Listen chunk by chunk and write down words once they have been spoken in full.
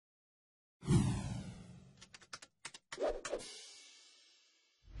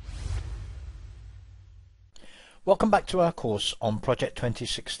Welcome back to our course on Project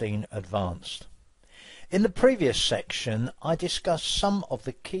 2016 Advanced. In the previous section I discussed some of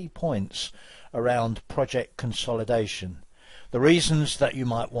the key points around project consolidation, the reasons that you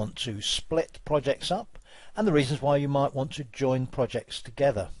might want to split projects up and the reasons why you might want to join projects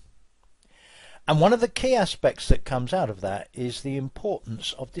together. And one of the key aspects that comes out of that is the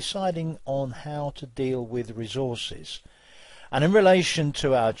importance of deciding on how to deal with resources. And in relation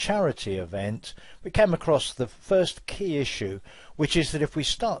to our charity event, we came across the first key issue, which is that if we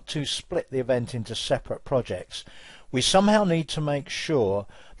start to split the event into separate projects, we somehow need to make sure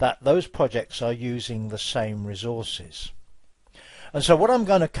that those projects are using the same resources. And so what I'm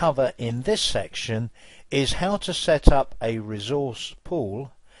going to cover in this section is how to set up a resource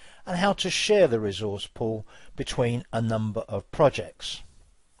pool and how to share the resource pool between a number of projects.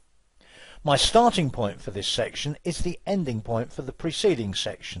 My starting point for this section is the ending point for the preceding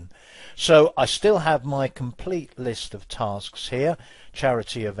section. So I still have my complete list of tasks here,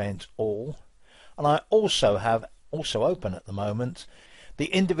 charity event all, and I also have open at the moment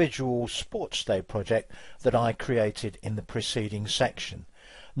the individual sports day project that I created in the preceding section.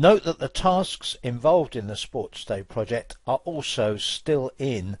 Note that the tasks involved in the sports day project are also still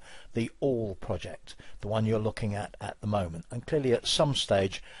in the all project, the one you're looking at the moment, and clearly at some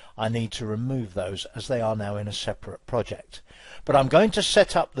stage I need to remove those as they are now in a separate project. But I'm going to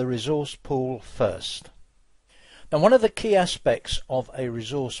set up the resource pool first. Now, one of the key aspects of a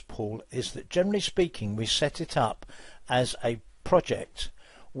resource pool is that generally speaking we set it up as a project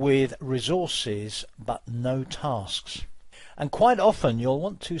with resources but no tasks. And quite often you'll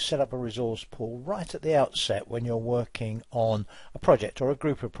want to set up a resource pool right at the outset when you're working on a project or a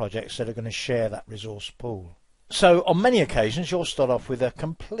group of projects that are going to share that resource pool. So on many occasions you'll start off with a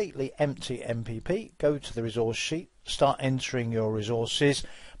completely empty MPP, go to the resource sheet, start entering your resources,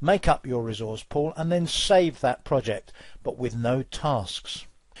 make up your resource pool and then save that project but with no tasks.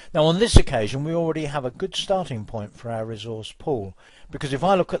 Now on this occasion we already have a good starting point for our resource pool, because if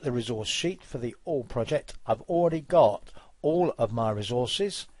I look at the resource sheet for the all project, I've already got all of my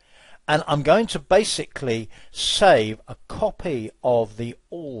resources, and I'm going to basically save a copy of the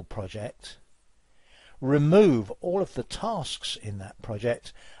all project, remove all of the tasks in that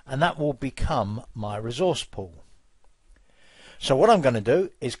project, and that will become my resource pool. So what I'm going to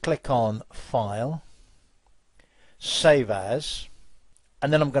do is click on File, Save As,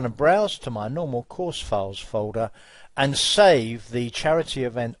 and then I'm going to browse to my normal course files folder and save the charity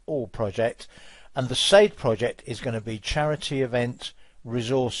event all project, and the saved project is going to be charity event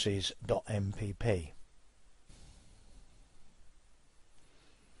resources.mpp.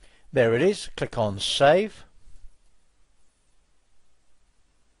 There it is. Click on Save.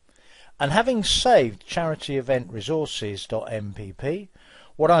 And having saved charity event resources.mpp,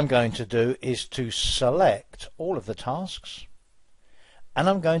 what I'm going to do is to select all of the tasks and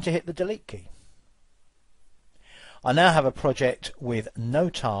I'm going to hit the delete key. I now have a project with no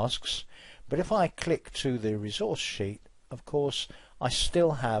tasks, but if I click to the resource sheet, of course I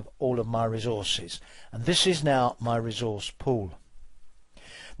still have all of my resources, and this is now my resource pool.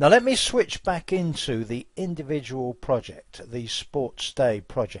 Now let me switch back into the individual project, the sports day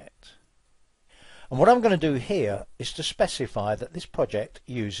project. And what I'm going to do here is to specify that this project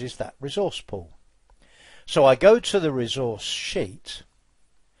uses that resource pool. So I go to the resource sheet,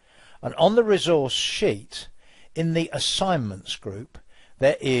 and on the resource sheet in the assignments group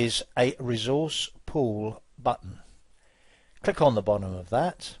there is a resource pool button. Click on the bottom of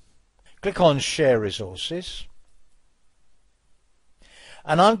that, click on Share Resources,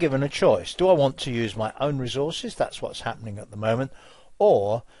 and I'm given a choice. Do I want to use my own resources? That's what's happening at the moment.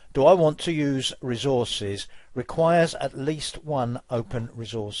 Or do I want to use resources requires at least one open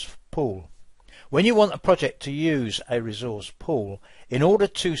resource pool? When you want a project to use a resource pool, in order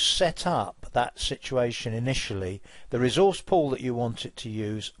to set up that situation initially, the resource pool that you want it to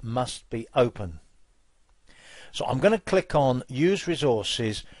use must be open. So I'm going to click on Use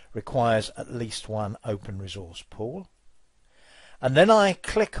Resources requires at least one open resource pool, and then I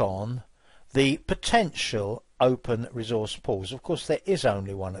click on the potential open resource pools. Of course there is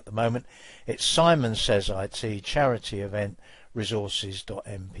only one at the moment. It's Simon Says IT charity event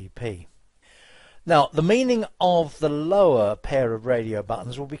resources.mpp. Now the meaning of the lower pair of radio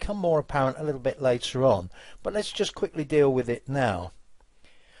buttons will become more apparent a little bit later on, but let's just quickly deal with it now.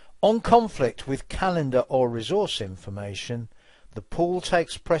 On conflict with calendar or resource information, the pool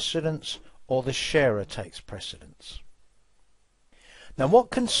takes precedence or the sharer takes precedence. Now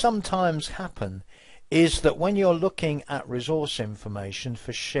what can sometimes happen is that when you're looking at resource information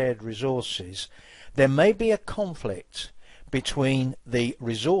for shared resources, there may be a conflict between the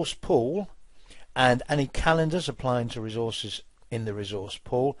resource pool and any calendars applying to resources in the resource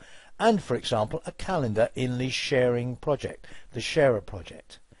pool, and for example a calendar in the sharing project, the sharer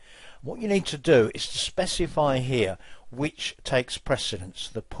project. What you need to do is to specify here which takes precedence,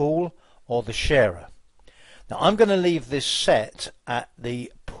 the pool or the sharer. Now I'm going to leave this set at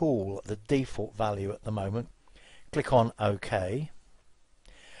the pool, the default value at the moment. Click on OK.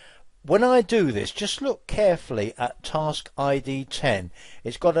 When I do this, just look carefully at task ID 10.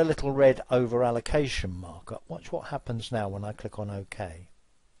 It's got a little red over allocation marker. Watch what happens now when I click on OK.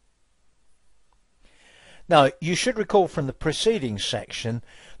 Now you should recall from the preceding section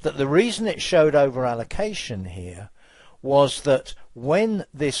that the reason it showed over allocation here was that when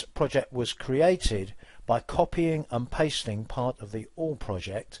this project was created, by copying and pasting part of the all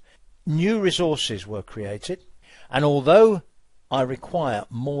project, new resources were created, and although I require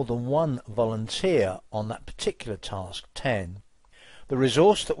more than one volunteer on that particular task 10, the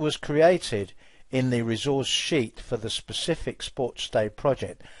resource that was created in the resource sheet for the specific sports day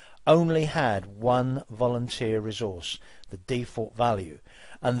project only had one volunteer resource, the default value,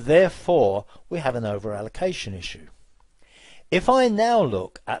 and therefore we have an over allocation issue. If I now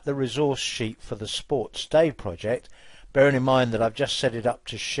look at the resource sheet for the sports day project, bearing in mind that I've just set it up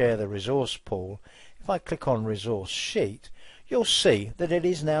to share the resource pool, if I click on resource sheet, you'll see that it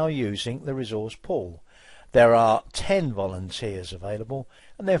is now using the resource pool. There are 10 volunteers available,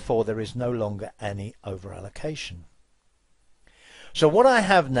 and therefore there is no longer any over allocation. So what I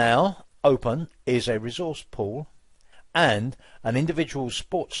have now open is a resource pool and an individual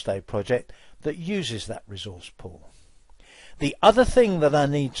sports day project that uses that resource pool. The other thing that I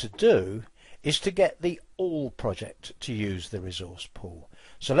need to do is to get the all project to use the resource pool.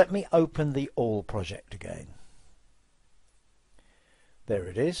 So let me open the all project again. There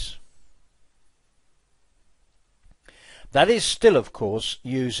it is. That is still, of course,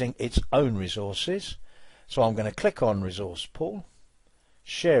 using its own resources. So I'm going to click on resource pool,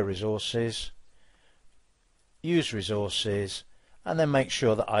 share resources, use resources, and then make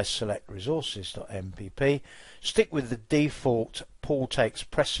sure that I select resources.mpp, stick with the default pool takes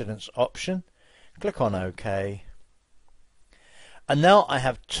precedence option, click on OK, and now I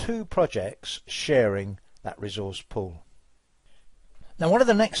have two projects sharing that resource pool. Now one of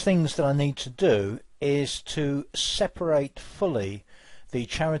the next things that I need to do is to separate fully the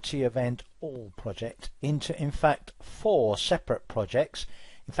charity event all project into, in fact, 4 separate projects.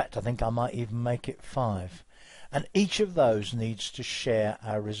 In fact, I think I might even make it 5. And each of those needs to share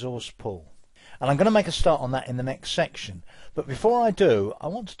our resource pool. And I'm going to make a start on that in the next section. But before I do, I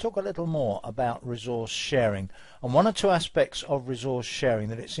want to talk a little more about resource sharing and one or two aspects of resource sharing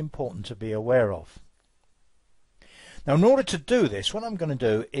that it's important to be aware of. Now in order to do this, what I'm going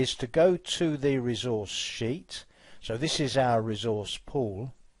to do is to go to the resource sheet. So this is our resource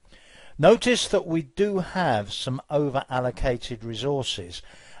pool. Notice that we do have some over allocated resources,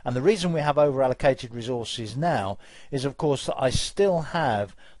 and the reason we have over allocated resources now is of course that I still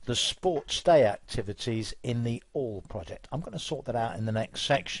have the sports day activities in the all project. I'm going to sort that out in the next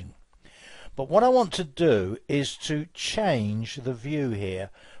section. But what I want to do is to change the view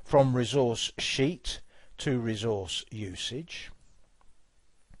here from resource sheet to resource usage,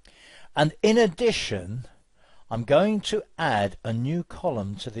 and in addition I'm going to add a new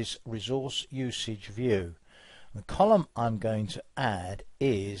column to this resource usage view. The column I'm going to add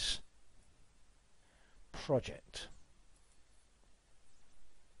is project.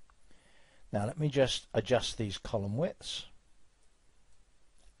 Now let me just adjust these column widths.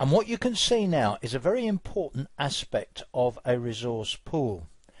 And what you can see now is a very important aspect of a resource pool,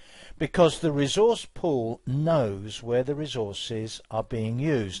 because the resource pool knows where the resources are being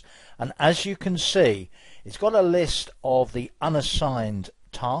used, and as you can see it's got a list of the unassigned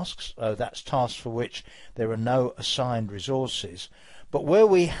tasks, so that's tasks for which there are no assigned resources, but where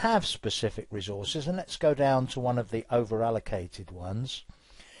we have specific resources, and let's go down to one of the over allocated ones,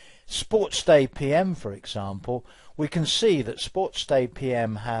 Sports Day PM for example, we can see that Sports Day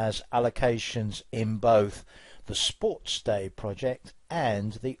PM has allocations in both the Sports Day project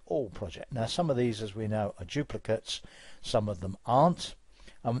and the all project. Now some of these, as we know, are duplicates, some of them aren't.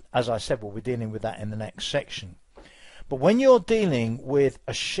 As I said, we'll be dealing with that in the next section. But when you're dealing with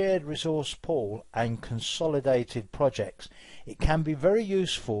a shared resource pool and consolidated projects, it can be very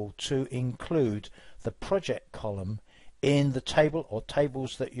useful to include the project column in the table or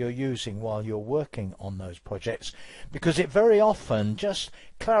tables that you're using while you're working on those projects, because it very often just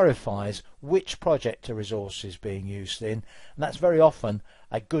clarifies which project a resource is being used in, and that's very often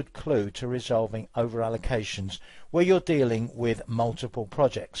a good clue to resolving over allocations where you're dealing with multiple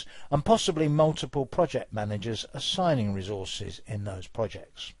projects and possibly multiple project managers assigning resources in those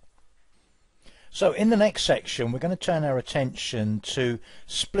projects. So in the next section we're going to turn our attention to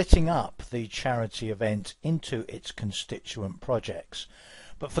splitting up the charity event into its constituent projects.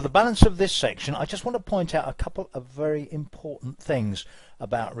 But for the balance of this section I just want to point out a couple of very important things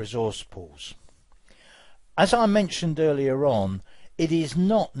about resource pools. As I mentioned earlier on, it is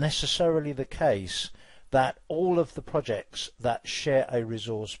not necessarily the case that all of the projects that share a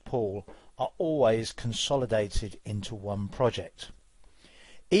resource pool are always consolidated into one project.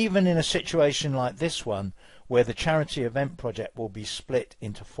 Even in a situation like this one, where the charity event project will be split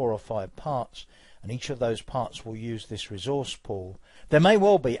into 4 or 5 parts, and each of those parts will use this resource pool, there may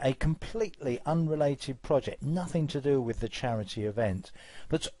well be a completely unrelated project, nothing to do with the charity event,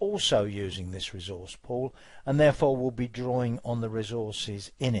 that's also using this resource pool and therefore will be drawing on the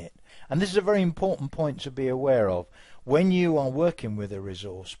resources in it. And this is a very important point to be aware of. When you are working with a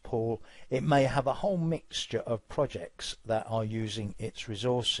resource pool, it may have a whole mixture of projects that are using its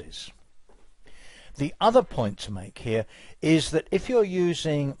resources. The other point to make here is that if you're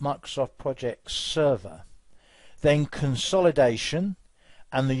using Microsoft Project Server, then consolidation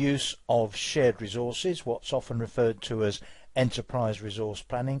and the use of shared resources, what's often referred to as Enterprise Resource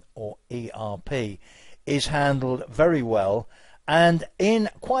Planning or ERP, is handled very well and in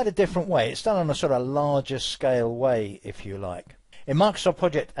quite a different way. It's done on a sort of larger scale way, if you like. In Microsoft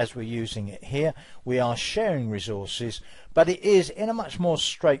Project, as we're using it here, we are sharing resources, but it is in a much more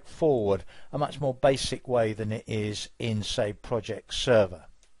straightforward, a much more basic way than it is in, say, Project Server.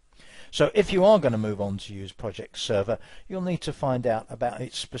 So if you are going to move on to use Project Server, you'll need to find out about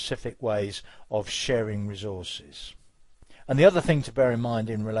its specific ways of sharing resources. And the other thing to bear in mind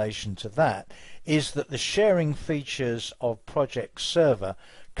in relation to that is that the sharing features of Project Server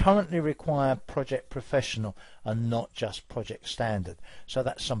currently require Project Professional and not just Project Standard. So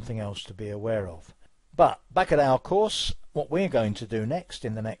that's something else to be aware of. But back at our course, what we're going to do next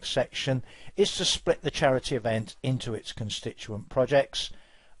in the next section is to split the charity event into its constituent projects.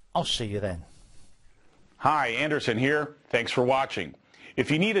 I'll see you then. Hi, Anderson here. Thanks for watching. If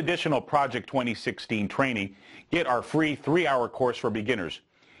you need additional Project 2016 training, get our free 3-hour course for beginners.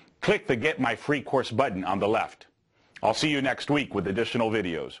 Click the Get My Free Course button on the left. I'll see you next week with additional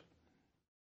videos.